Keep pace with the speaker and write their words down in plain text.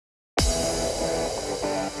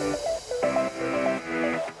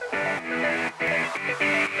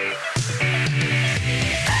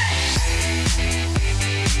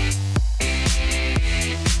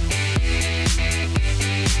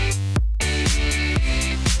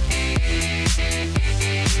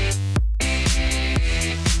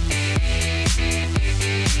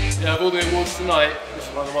of all the awards tonight, this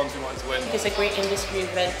is one of the ones we wanted to win. It's a great industry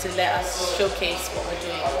event to let us showcase what we're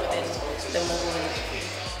doing within the mobile industry.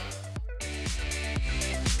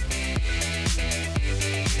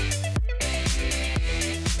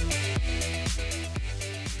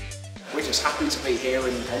 We're just happy to be here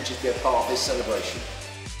and just be a part of this celebration.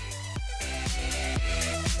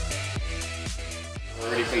 We're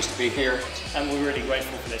really pleased to be here. And we're really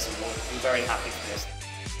grateful for this award. I'm very happy for this.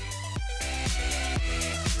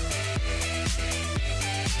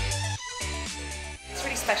 It's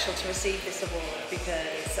really special to receive this award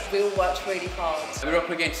because we all worked really hard. We're up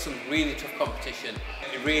against some really tough competition.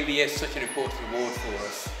 It really is such an important award for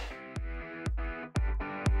us.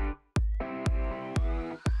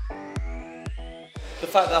 The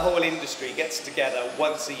fact that the whole industry gets together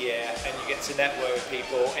once a year and you get to network with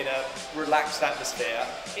people in a relaxed atmosphere,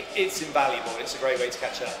 it's invaluable. It's a great way to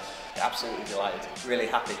catch up. Absolutely delighted. Really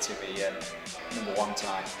happy to be #1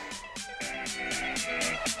 tonight.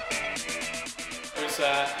 It was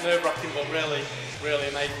nerve-wracking but really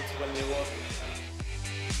amazing to win the award.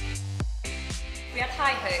 We had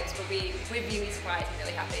high hopes, but we're really surprised and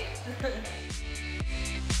really happy.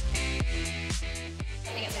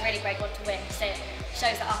 I think it's a really great one to win because it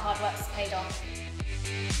shows that our hard work has paid off.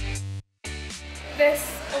 This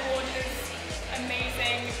award is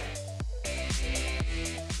amazing.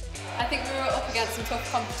 I think we were up against some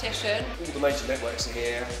tough competition. All the major networks are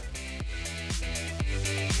here.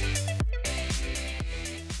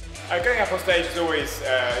 Going up on stage is always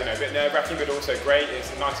a bit nerve-wracking, but also great. It's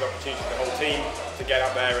a nice opportunity for the whole team to get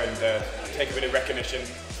up there and take a bit of recognition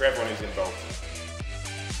for everyone who's involved.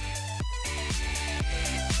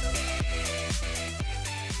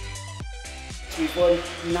 We've won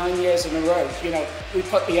 9 years in a row. We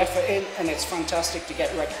put the effort in and it's fantastic to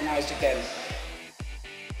get recognised again.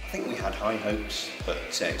 I think we had high hopes, but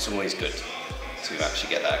it's always good to actually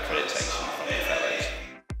get that accreditation from the fellows.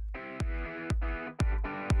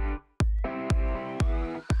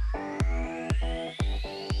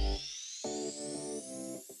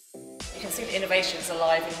 You can see the innovations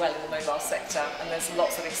alive and well in the mobile sector, and there's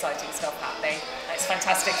lots of exciting stuff happening. It's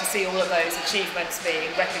fantastic to see all of those achievements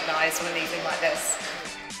being recognised on an evening like this.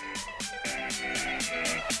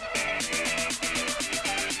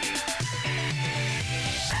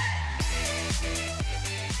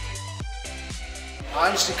 I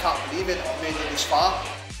honestly can't believe it. I've made it this far.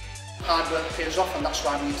 Hard work pays off, and that's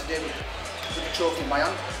what I'm here today with the trophy in my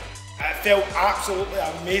hand. I felt absolutely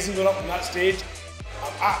amazing going up on that stage.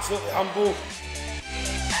 I'm absolutely humble.